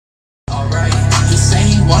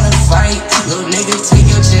wanna fight, little nigga, take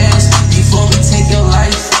your chance before we take your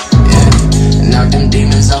life. Yeah, knock them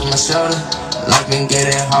demons off my shoulder. Life been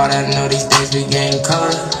getting hard, I know these days we getting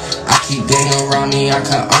colder. I keep getting around me, I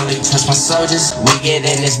can only trust my soldiers. We get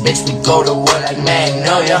in this bitch, we go to war like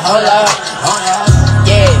Magnolia. Hold up,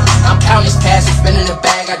 yeah, I'm counting this cash, I'm spinning the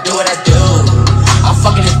bag, I do what I do. I'm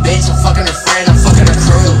fucking this bitch, I'm fucking her friend, I'm fucking her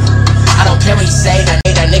crew. I don't care what he say, that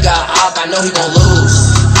nigga up, I know he gon' lose.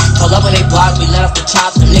 Pull up when they block, we let off the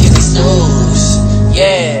chops, them niggas they snooze.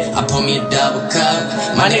 Yeah, I pull me a double cup,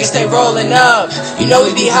 my niggas stay rolling up, you know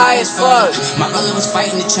we be high as fuck. My brother was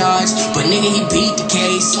fighting the charge, but nigga he beat the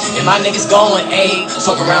case. And my niggas going 8,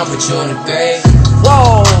 fuck around, put you in the grave.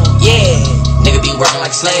 Whoa, yeah, nigga be working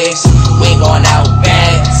like slaves. We ain't going out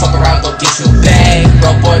bad, fuck around, go get you a bag.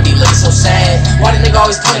 Broke boy be looking so sad, why the nigga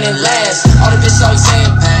always coming in last? All the bitches always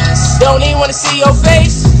saying pass, they don't even wanna see your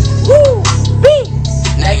face. Woo, beat.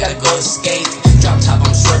 Now you gotta go escape. Drop top,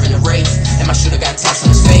 I'm swerving the Wraith, and my shooter got tats on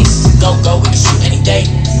his face. Go, we can shoot any day.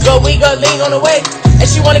 Go, we got lean on the way. And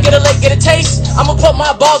she wanna get a lick, get a taste. I'ma put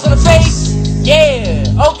my balls on the face. Yeah,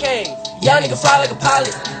 okay. Young nigga fly like a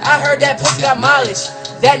pilot. I heard that pussy got mileage.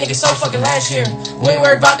 That nigga so fucking last year. We ain't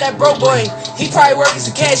worried about that broke boy. He probably work as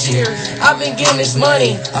a cashier. I've been getting this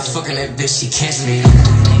money. I fucking that bitch, she catch me.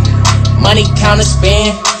 Money counter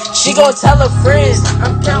spin. She gon' tell her friends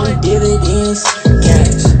I'm counting dividends.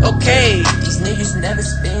 Yes. Okay, these niggas never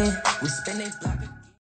spend.